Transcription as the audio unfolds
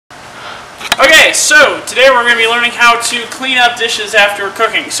Okay, so today we're going to be learning how to clean up dishes after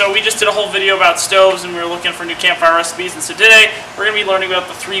cooking. So we just did a whole video about stoves and we were looking for new campfire recipes, and so today we're going to be learning about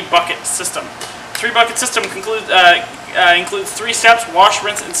the 3-bucket system. The 3-bucket system includes 3 steps: wash,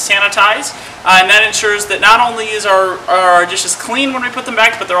 rinse, and sanitize. And that ensures that not only is our dishes clean when we put them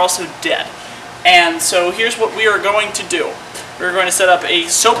back, but they're also dead. And so here's what we are going to do. We're going to set up a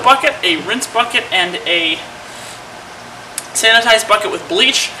soap bucket, a rinse bucket, and a sanitized bucket with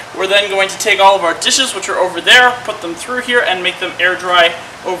bleach. We're then going to take all of our dishes, which are over there, put them through here, and make them air dry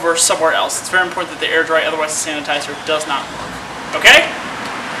over somewhere else. It's very important that they air dry, otherwise the sanitizer does not work. Okay?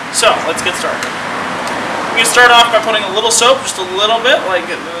 So, let's get started. We're going to start off by putting a little soap, just a little bit, like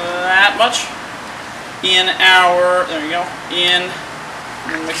that much, in our, there you go, and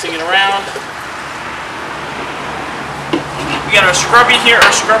mixing it around. We got our scrubber here.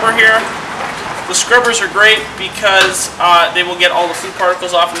 The scrubbers are great because they will get all the food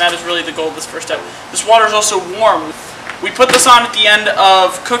particles off, and that is really the goal of this first step. This water is also warm. We put this on at the end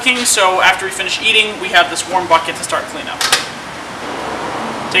of cooking, so after we finish eating, we have this warm bucket to start cleanup.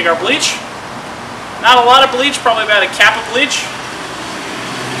 Take our bleach. Not a lot of bleach, probably about a cap of bleach.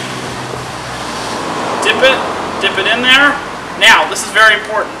 Dip it in there. Now, this is very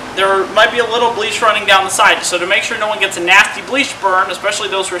important. There might be a little bleach running down the side, so to make sure no one gets a nasty bleach burn,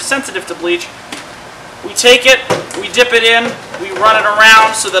 especially those who are sensitive to bleach, we take it, we dip it in, we run it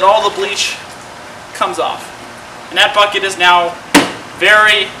around so that all the bleach comes off. And that bucket is now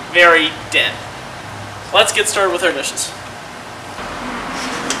very, very dead. Let's get started with our dishes.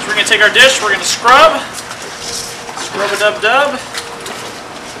 So we're going to take our dish, we're going to scrub a dub-dub.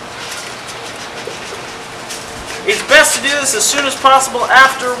 It's best to do this as soon as possible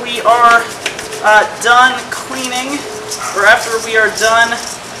after we are done cleaning, or after we are done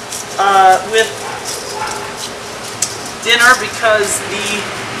with dinner, because the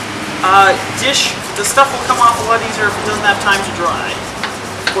stuff will come off a lot easier if it doesn't have time to dry.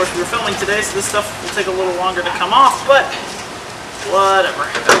 Of course, we're filming today, so this stuff will take a little longer to come off, but whatever.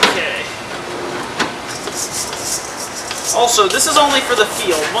 Okay. Also, this is only for the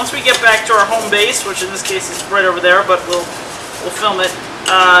field. Once we get back to our home base, which in this case is right over there, but we'll film it,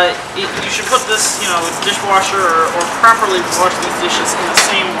 you should put this, in a dishwasher or properly wash these dishes in the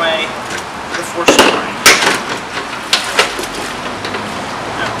same way before storing.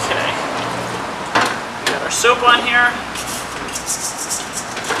 Okay. We got our soap on here.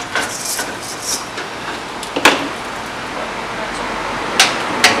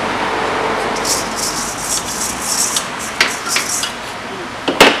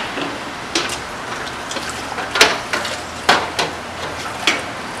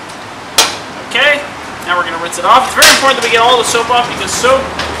 Okay, now we're going to rinse it off. It's very important that we get all the soap off because soap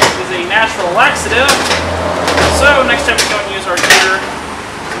is a natural laxative. So next time we go and use our gear,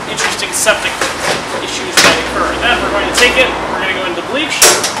 interesting septic issues might occur. Then we're going to take it, we're going to go into bleach.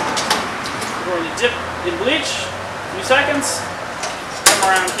 We're going to dip in bleach, a few seconds. Come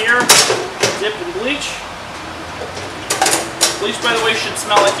around here, dip in bleach. Bleach, by the way, should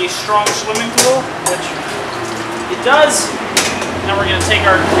smell like a strong swimming pool, which it does. Now we're going to take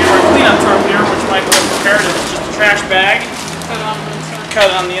our cleanup tarp here, which Michael has prepared. It's just a trash bag. Cut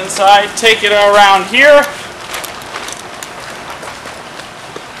it on the inside. Take it around here.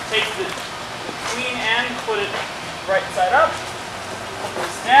 Take the clean end, put it right side up. Put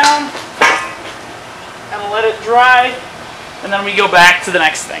this down. And let it dry. And then we go back to the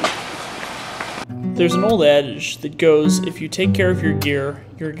next thing. There's an old adage that goes, if you take care of your gear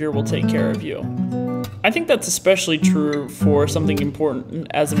will take care of you. I think that's especially true for something important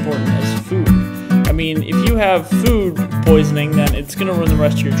as food. I mean, if you have food poisoning, then it's going to ruin the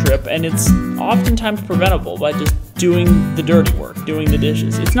rest of your trip, and it's oftentimes preventable by just doing the dirty work, doing the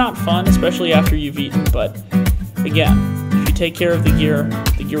dishes. It's not fun, especially after you've eaten, but again, if you take care of the gear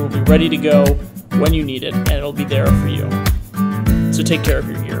will be ready to go when you need it, and it'll be there for you. So take care of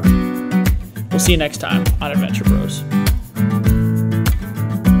your gear. We'll see you next time on Adventure Bros.